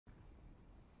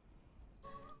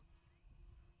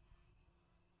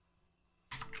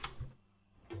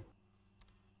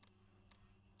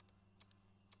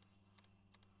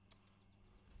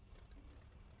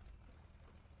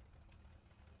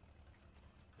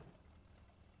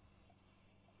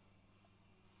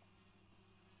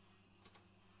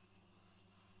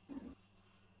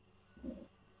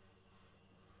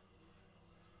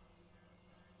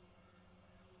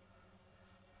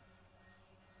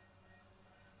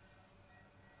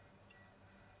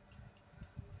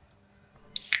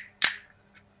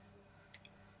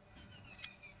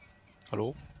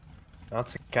Hello?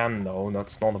 That's a can though,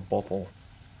 that's not a bottle.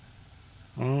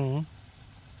 Mm-hmm.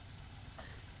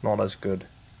 Not as good.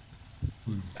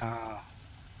 Ah.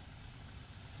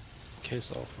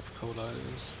 Case of cola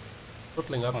is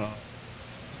Bottling up.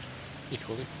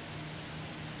 Equally.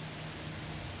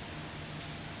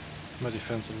 My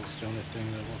defensive was the only thing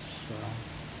that was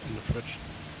in the fridge.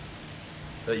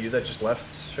 Is that you that just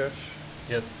left, Sheriff?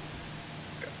 Yes.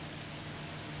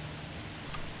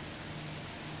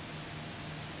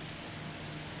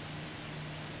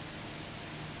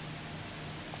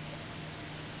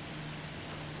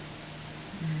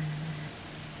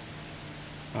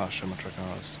 Ah, shit, my tracker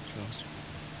is closed.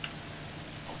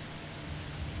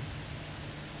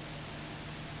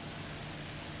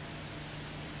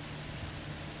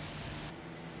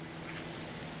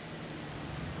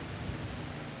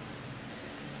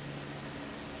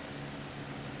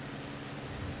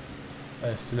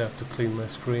 I still have to clean my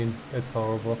screen. It's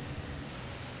horrible.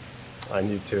 I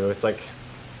need to. It's like,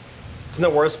 it's in the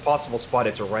worst possible spot.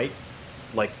 It's right,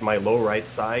 like my low right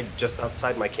side, just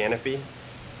outside my canopy.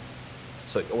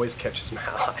 So it always catches my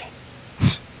eye.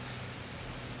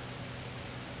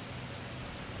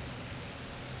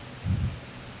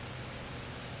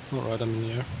 Alright, I'm in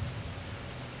here.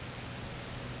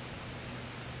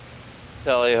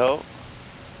 Tally ho.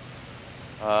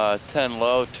 10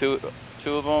 low, two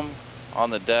of them on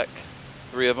the deck,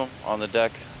 3 of them on the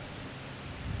deck.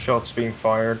 Shots being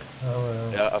fired.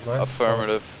 Oh, Yeah, nice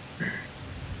affirmative.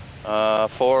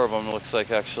 4 of them looks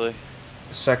like actually.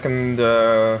 Second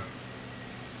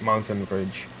mountain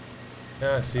ridge.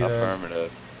 Yeah, I see that.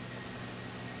 Affirmative.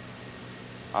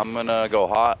 I'm gonna go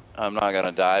hot. I'm not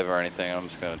gonna dive or anything. I'm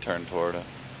just gonna turn toward it.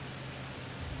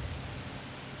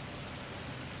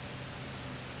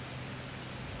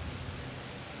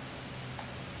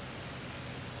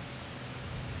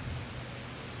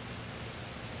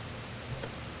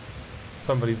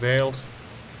 Somebody bailed.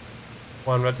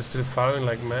 One red is still firing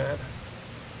like mad.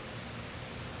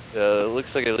 Yeah, it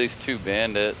looks like at least 2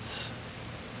 bandits.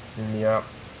 Yeah.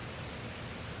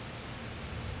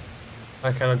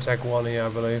 I can attack one here, I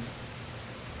believe.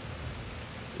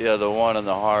 Yeah, the one on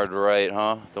the hard right,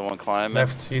 huh? The one climbing.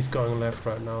 Left, he's going left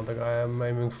right now, the guy I'm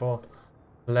aiming for.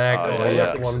 Lag Oh, on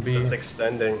yeah. 1B. That's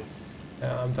extending.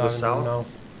 Yeah, I'm the diving in south? now.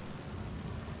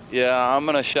 Yeah, I'm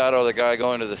gonna shadow the guy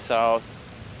going to the south.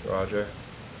 Roger.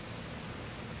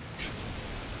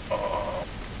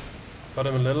 Got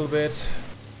him a little bit.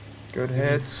 Good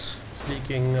hits. He's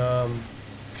leaking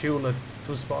fuel at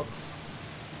 2 spots.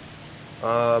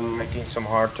 Making some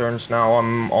hard turns now.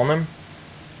 I'm on him.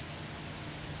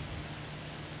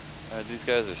 These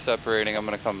guys are separating. I'm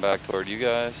gonna come back toward you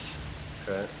guys.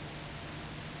 Okay.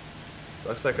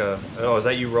 Looks like a. Oh, is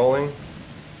that you rolling?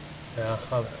 Yeah,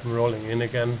 I'm rolling in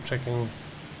again, checking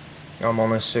I'm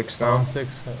on his 6 now. round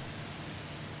 6.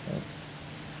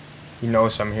 He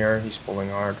knows I'm here. He's pulling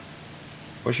hard.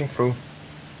 Pushing through.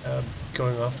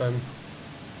 Going after him.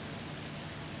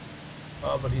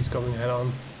 Oh, but he's coming head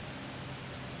on.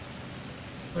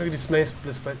 Look at this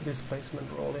displacement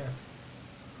roll here.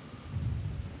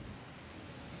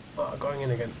 Oh, going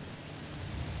in again.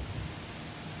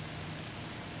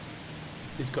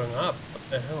 He's going up. What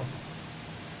the hell?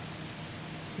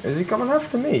 Is he coming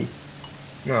after me?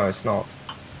 No, it's not.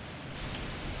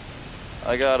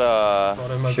 I got a.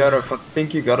 Got him, I Sheriff, I believe.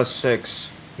 think you got a 6.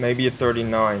 Maybe a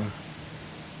 39.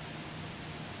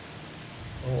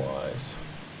 Wise.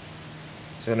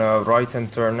 He's in a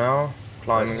right-hand turn now.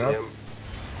 Climbing I up. see him.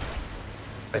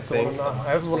 I It's think. I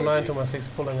have 109 to my 6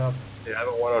 pulling up. Yeah, I have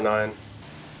a 109.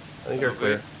 I think you're Okay.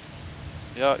 clear.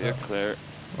 Yeah, you're clear.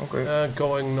 Okay.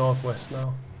 Going northwest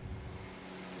now.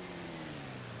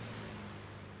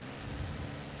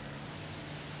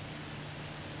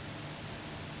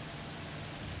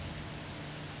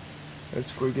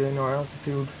 Let's regain our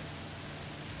altitude.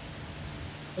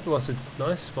 That was a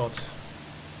nice spot.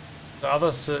 The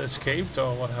others escaped,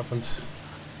 or what happened?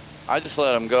 I just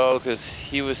let him go because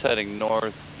he was heading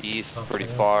northeast pretty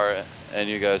Okay. far, and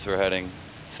you guys were heading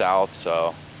south,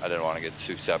 so I didn't want to get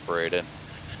too separated.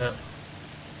 Yeah.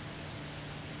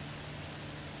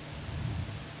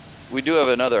 We do have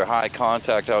another high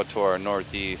contact out to our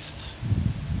northeast.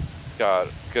 It's got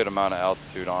a good amount of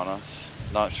altitude on us.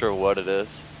 Not sure what it is.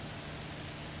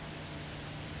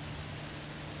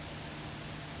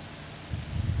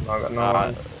 I got no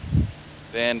one.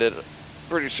 Bandit.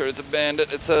 Pretty sure it's a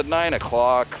bandit. It's at 9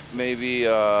 o'clock, maybe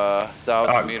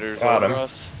 1,000 meters got over him.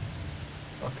 us.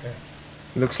 Okay.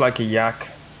 Looks like a yak.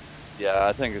 Yeah,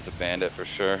 I think it's a bandit for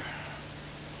sure.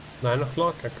 9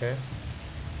 o'clock, okay.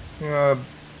 I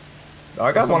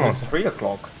got one on Somebody's- 3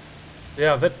 o'clock.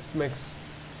 Yeah, that makes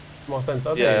more sense.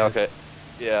 Other Yeah, areas. okay.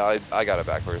 Yeah, I got it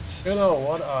backwards. You know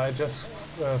what? I just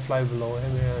fly below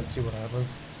him here and see what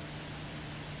happens.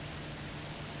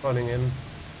 Running in.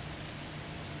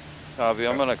 Copy,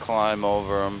 I'm gonna climb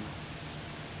over him.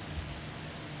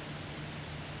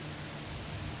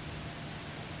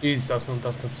 He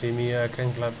doesn't see me. I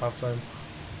can climb after him.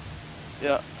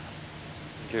 Yeah.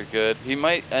 You're good. He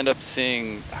might end up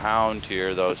seeing Hound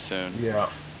here though soon. Yeah.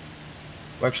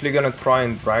 I'm actually gonna try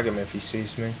and drag him if he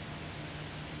sees me.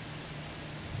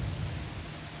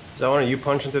 Is that one of you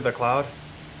punching through the cloud?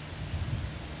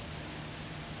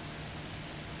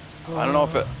 I don't know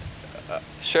if it...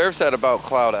 Sheriff said about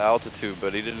cloud altitude,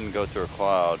 but he didn't go through a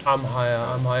cloud. I'm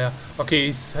higher. Okay,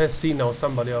 he has seen now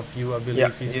somebody of you, I believe. Yeah,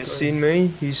 he's he's seen me.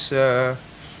 He's No,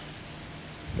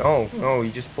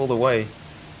 he just pulled away.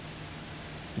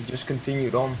 He just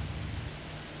continued on.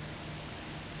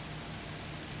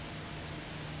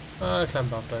 I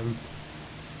climbed after him.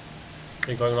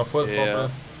 You're going off full Yeah.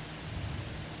 stop.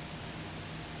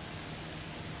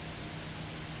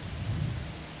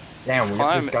 Damn, we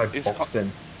have this guy boxed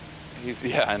in.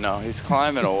 Yeah, I know. He's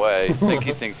climbing away. I think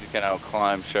he thinks he can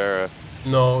outclimb Sheriff.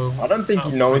 No. I don't think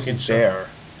he knows he's there.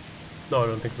 No, I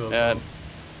don't think so as Yeah.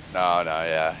 well. No,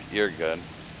 yeah. You're good.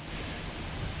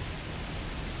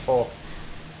 Oh.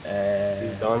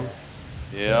 He's done.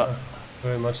 Yeah.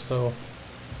 Very much so.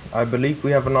 I believe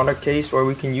we have another case where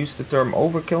we can use the term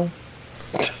overkill.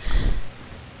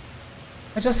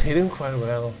 I just hit him quite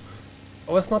well.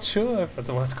 I was not sure if that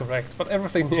was correct, but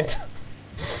everything hit.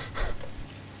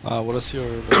 What is your...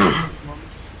 A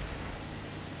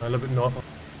little bit north of...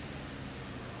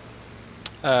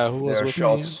 who was There are with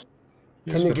shots.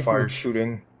 Can you give Spitfire me...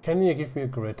 shooting. Can you give me a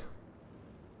grid?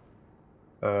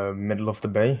 Middle of the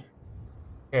bay.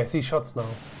 Yeah, I see shots now.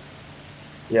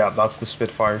 Yeah, that's the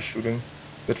Spitfire shooting.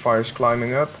 Spitfire's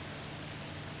climbing up.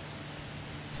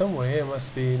 Somewhere here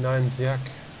must be 9's Yak.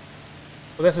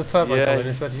 Oh, there's a third one Yeah. coming,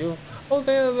 is that you? Oh,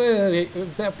 there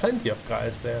are plenty of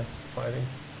guys there fighting.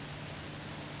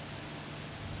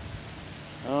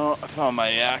 Oh, I found my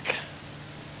yak.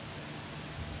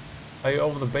 Are you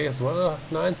over the bay as well,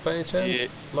 9's by any chance? Yeah.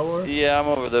 Lower? Yeah, I'm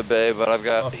over the bay, but I've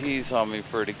got... Okay. He's on me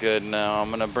pretty good now.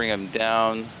 I'm gonna bring him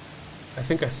down. I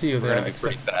think I see you We're there. gonna be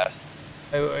pretty fast.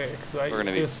 We're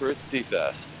gonna be pretty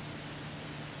fast.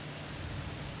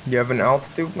 You have an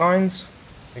altitude 9s?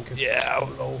 I think it's Yeah,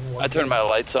 low. I turned my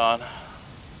lights on.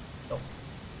 Oh.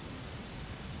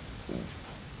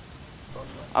 It's on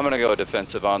now. I'm gonna go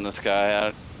defensive on this guy.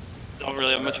 I don't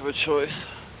really have much of a choice.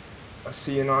 I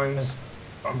see you 9s.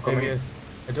 I'm Maybe coming.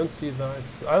 I don't see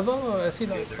lights. Although I see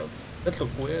lights, but that look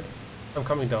weird. I'm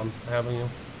coming down, having you.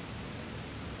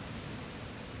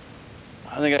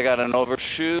 I think I got an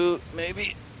overshoot,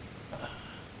 maybe.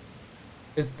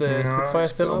 Is the No, Spitfire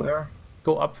it's still up? there.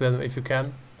 Go up with him if you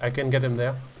can. I can get him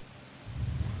there.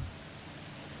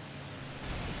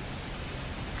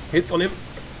 Hits on him.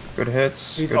 Good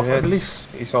hits. He's good off, I hits. believe.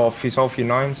 He's off your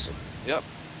 9s. Yep.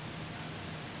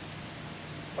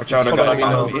 Watch He's out, I got following me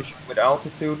now. an ambush with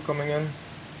altitude coming in.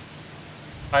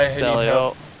 I need Scallie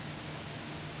help.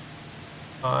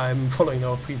 out. I'm following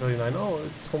now P39. Oh,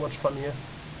 it's so much fun here.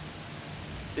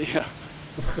 Yeah.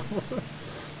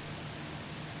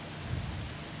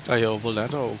 Are you over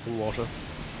land or over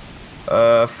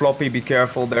water? Floppy, be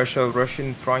careful. There's a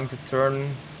Russian trying to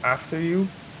turn after you.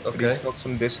 But Okay. he's got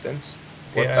some distance.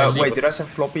 Okay, Wait, did I say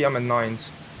Floppy? I'm at 9s.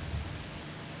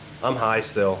 I'm high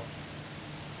still.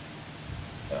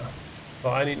 Yeah.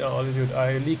 Well, I need an altitude.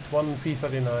 I leaked one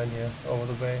P39 here over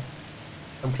the bay.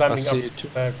 I'm climbing see up it too.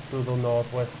 back to the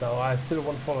northwest now. I still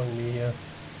one following me here.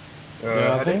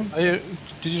 Yeah, Heading?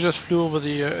 did you just flew over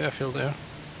the airfield there?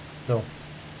 No.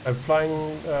 I'm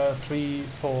flying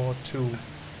 342.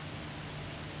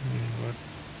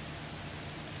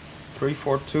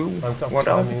 342. I'm What climbing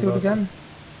altitude those. again?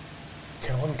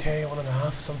 Okay, 1K,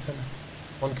 1.5 something.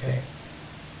 1K.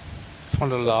 From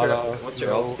the What's Lada. what's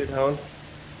your altitude, Hound?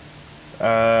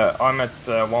 I'm at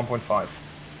 1.5.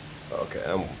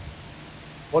 Okay,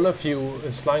 One of you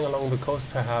is flying along the coast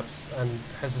perhaps and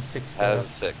has a 6 there. Has a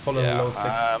 6. Following Yeah. low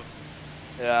 6.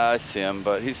 Yeah, I see him,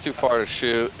 but he's too far to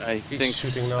shoot. He's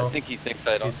shooting now. I think he thinks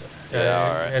I don't. He's, Yeah,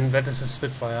 alright. And that is a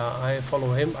Spitfire. I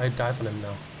follow him, I dive on him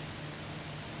now.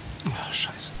 Ah,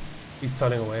 scheiße. He's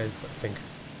turning away, I think.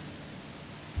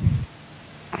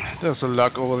 There's a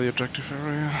lug over the objective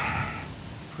area.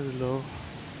 Pretty low.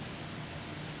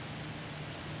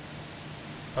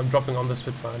 I'm dropping on the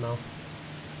Spitfire now.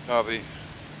 Copy. I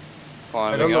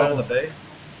Climbing don't Side up. of the bay.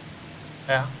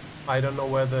 Yeah, I don't know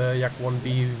where the Yak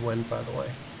 1B went, by the way.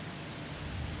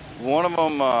 One of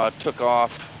them took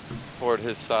off toward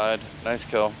his side. Nice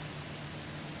kill.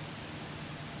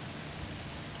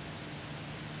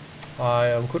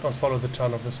 I could not follow the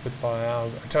turn of the Spitfire.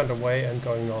 I turned away and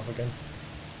going north again.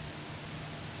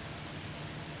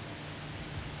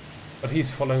 But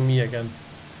he's following me again.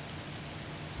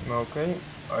 Okay.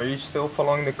 Are you still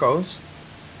following the coast?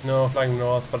 No, flying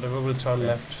north, but we will turn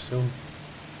left soon.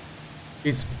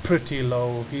 He's pretty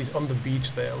low. He's on the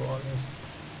beach there, more or less.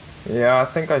 Yeah, I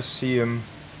think I see him.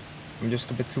 I'm just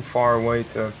a bit too far away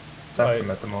to tap him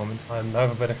at the moment. I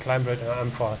have a better climb rate and I'm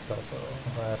faster, so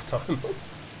I have time.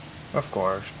 Of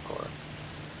course, of course.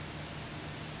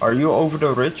 Are you over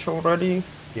the ridge already?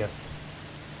 Yes.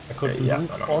 I could Yeah,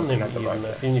 loop no, on him at the even.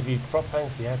 right I think if he drop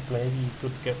hangs, yes, maybe he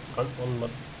could get guns on,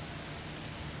 but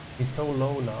he's so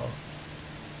low now.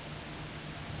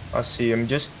 I see him.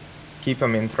 Just keep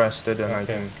him interested and I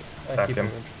Okay, can I attack keep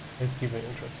him. keep him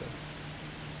interested.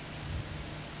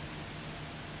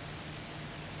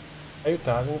 Are you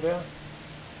diving there?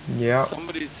 Yeah.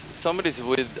 Somebody's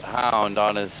with Hound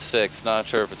on his 6. Not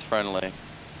sure if it's friendly.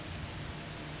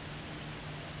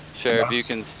 Sheriff, you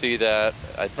can see that.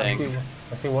 I think.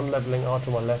 I see one leveling out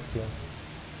to my left here.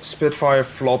 Spitfire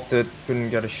flopped it, couldn't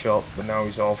get a shot, but now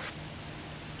he's off.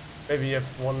 Maybe you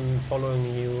have one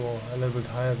following you or a little bit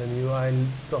higher than you. I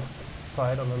lost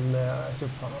sight on him there as you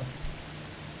passed.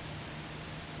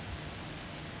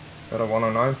 Got a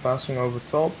 109 passing over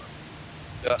top.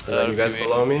 Yeah, you guys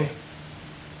below me?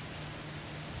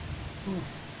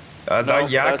 That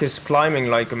yak is climbing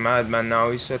like a madman now.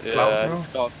 He's at cloud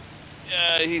now.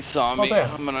 Yeah, he saw me. There.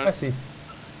 I'm gonna... I see.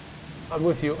 I'm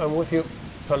with you. I'm with you.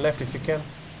 Turn left if you can.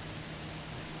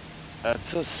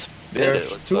 That's a spit.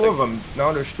 There's two of them.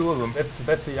 No, there's two of them.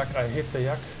 That's a yak. I hit the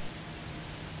yak.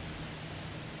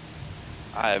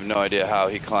 I have no idea how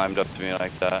he climbed up to me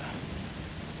like that.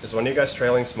 Is one of you guys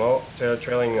trailing smoke?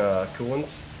 Trailing coolant?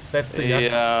 That's the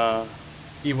yak. Yeah.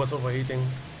 He was overheating.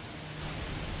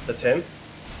 That's him?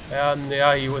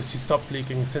 Yeah, he stopped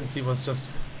leaking since he was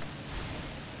just...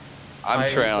 I'm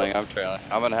trailing. I'm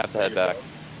gonna have to head back.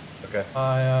 Okay.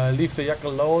 I leave the yak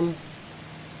alone.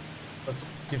 That's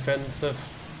defensive.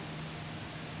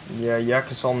 Yeah,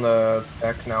 yak is on the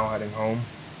deck now, heading home.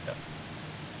 Yeah.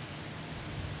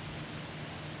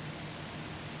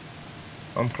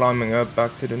 I'm climbing up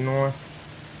back to the north.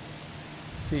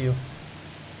 See you.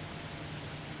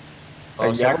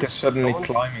 Yak is suddenly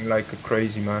climbing like a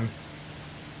crazy man.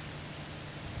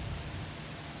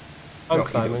 I'm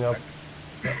climbing up.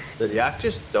 Did yak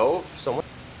just dove? Someone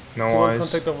Someone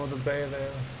contact over the bay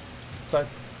there.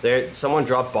 Side. Someone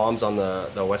dropped bombs on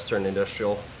the Western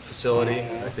Industrial Facility.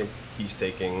 I think he's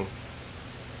taking...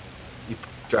 He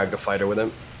dragged a fighter with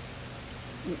him.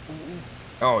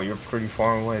 Oh, you're pretty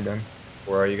far away then.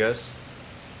 Where are you guys?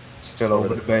 Still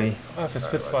over the bay. I have a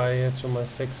Spitfire here to my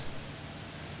 6.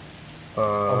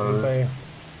 Over the bay.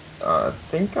 I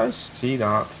think I see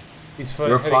that. He's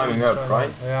You're heading climbing east up,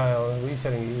 right? now. Yeah, he's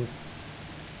heading east.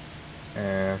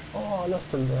 Oh, I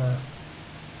lost him there.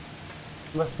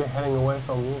 He must be heading away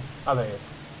from me. Ah, there he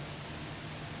is.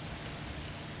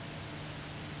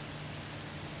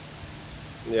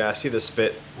 Yeah, I see the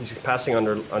spit. He's passing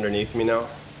underneath me now.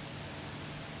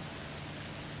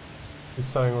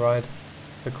 He's turning right.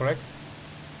 Is that correct?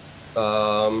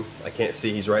 I can't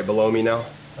see. He's right below me now.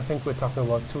 I think we're talking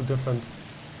about two different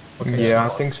locations. Yeah, I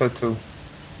think so too.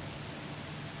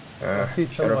 I see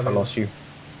Sheriff, I somebody. lost you.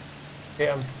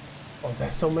 Yeah, oh,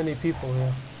 there's so many people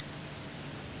here.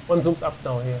 One zooms up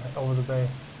now here, over the bay.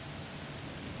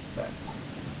 What's that?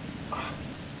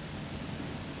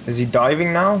 Is he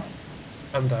diving now?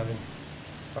 I'm diving.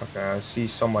 Okay, I see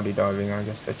somebody diving. I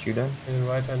guess that's you then. In the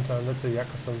right hand turn, that's a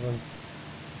yak or something.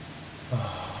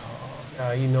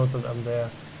 Yeah, he knows that I'm there.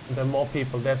 And there are more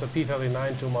people. There's a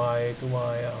P-39 to my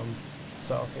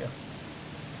south here.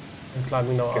 I'm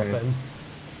climbing now after him.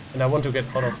 And I want to get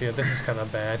out of here. This is kind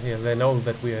of bad here. They know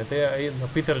that we are there. The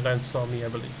P-39 saw me, I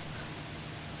believe.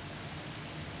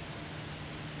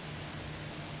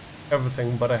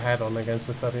 Everything but a hat on against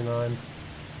the 39.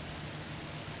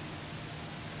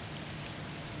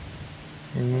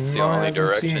 It's the No, I only haven't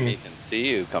direction seen he you. can see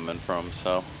you coming from,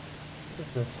 so. What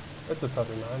is this? That's a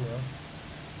 39,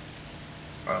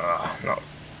 yeah. No.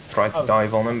 Tried to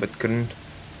dive on him, but couldn't.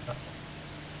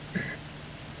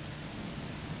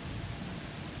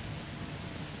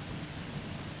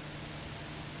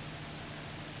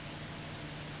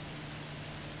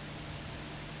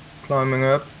 Climbing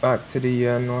up back to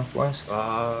the northwest.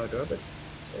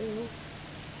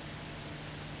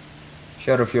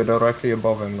 Sheriff, you're directly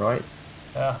above him, right?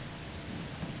 Yeah.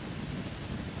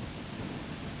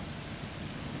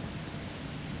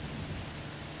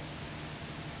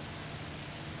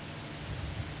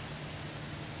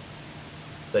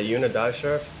 Is that you in a dive,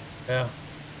 Sheriff? Yeah.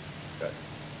 Okay.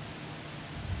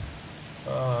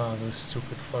 Ah, those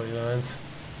stupid 39s.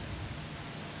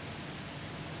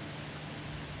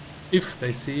 If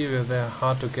they see you, they're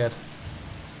hard to get.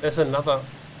 There's another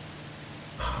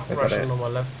Russian on my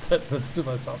left. That's to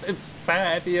myself. It's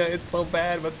bad here. It's so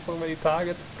bad, but so many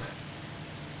targets.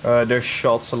 There's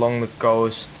shots along the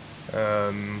coast,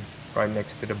 right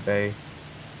next to the bay.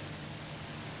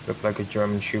 Look like a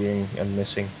German shooting and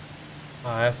missing.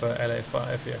 I have a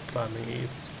LA5 here climbing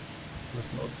east.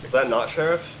 This low 6. Is that not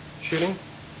Sheriff shooting?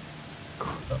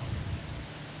 No.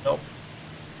 Nope.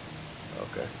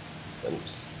 Okay. Then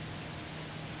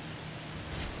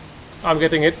I'm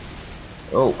getting hit.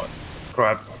 Oh,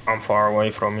 crap. I'm far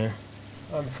away from you.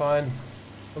 I'm fine.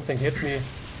 Something hit me.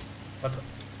 But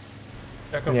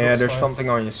yeah, there's something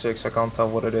on your 6. I can't tell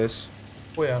what it is.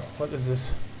 Oh yeah, what is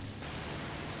this?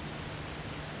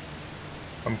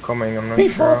 I'm coming, I'm not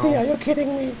P40, sure. are you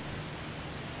kidding me?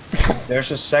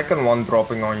 There's a second one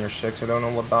dropping on your 6. I don't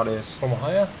know what that is. From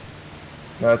higher?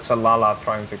 No, it's a Lala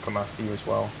trying to come after you as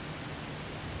well.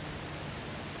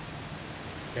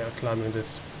 Yeah, climbing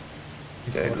this.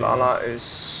 Okay, P40. Lala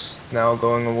is now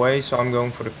going away, so I'm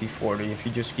going for the P40. If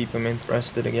you just keep him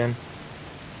interested again.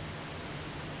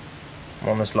 I'm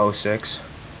on this low 6.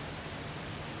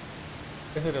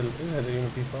 Is it even a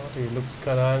P40? It looks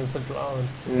kinda it's a ground.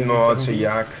 No, it's a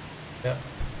yak. Yeah.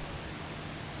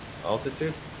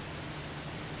 altitude?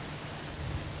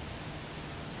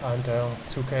 Can't tell.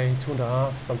 2K,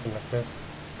 2.5, something like this.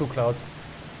 Through clouds.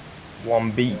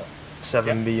 1B.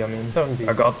 7B, I mean. 7B.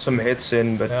 I got some hits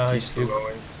in, but Yeah, he's still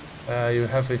going. You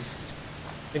have if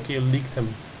I think you leaked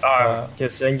him.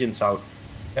 His engine's out.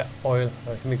 Yeah, oil.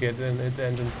 I can get in the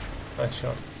engine. Nice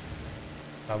shot.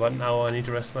 But now I need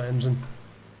to rest my engine.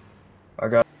 I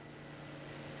got.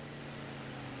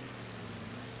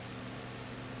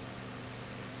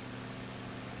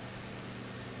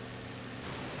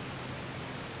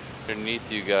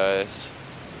 Underneath you guys.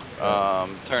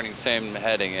 Turning same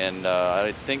heading, and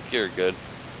I think you're good.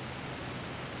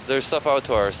 There's stuff out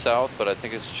to our south, but I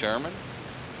think it's German.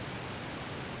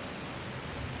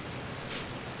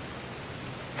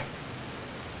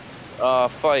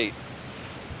 Fight.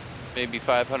 Maybe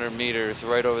 500 meters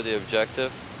right over the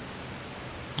objective.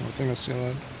 I think I see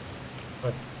that.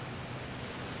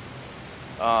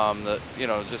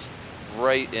 Just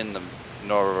right in the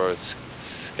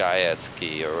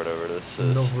Novorossiysk or whatever this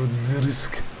is.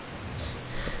 Novorossiysk.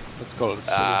 Let's call it a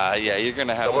city. Yeah, you're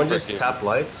gonna have Someone to just tapped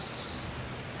lights.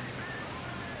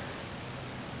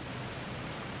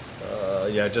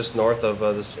 Yeah, just north of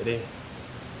the city.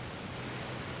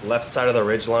 Left side of the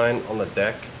ridgeline on the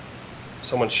deck.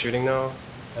 Someone's shooting now.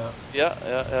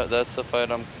 Yeah. That's the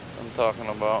fight I'm talking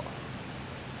about.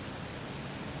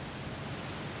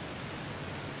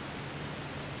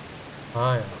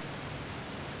 Ah, yeah.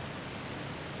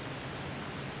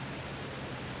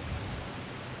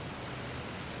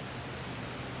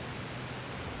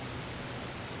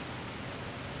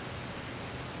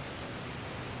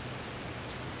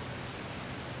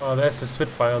 Oh, there's a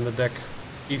Spitfire on the deck.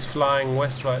 He's flying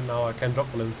west right now. I can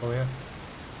drop on him from here.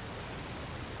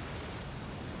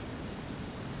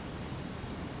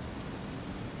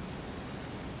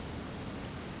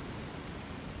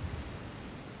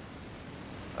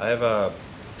 I have a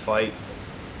fight.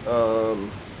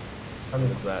 What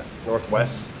is that?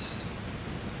 Northwest.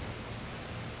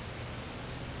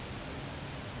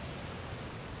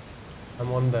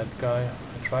 I'm on that guy.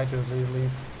 I try to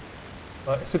release.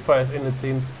 Spitfire's in, it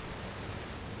seems.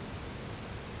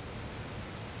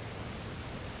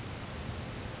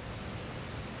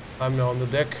 I'm now on the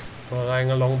deck,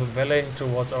 flying along the valley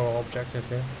towards our objective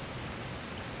here.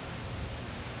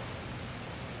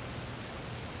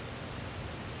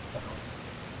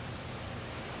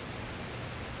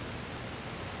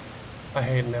 I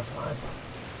hate nav lights.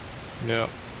 Yeah.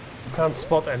 You can't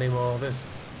spot anymore.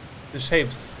 The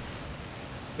shapes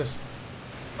just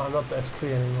are not as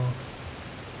clear anymore.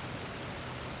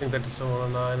 I think that is the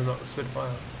 109 and not the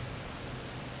Spitfire.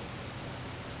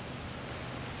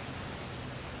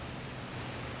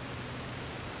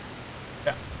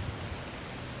 Yeah.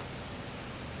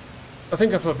 I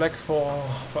think I feel black for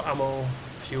ammo,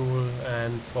 fuel,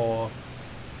 and for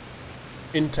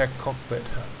intact cockpit.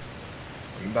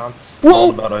 That's not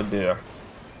a bad idea.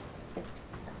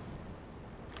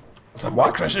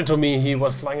 Someone crashed into me. He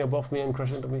was flying above me and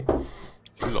crashed into me.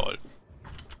 Lol.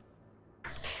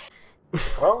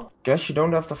 Well, guess you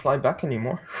don't have to fly back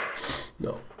anymore.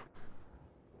 No.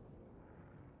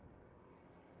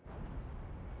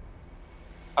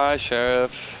 Hi,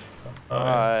 Sheriff. Hi.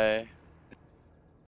 Hi.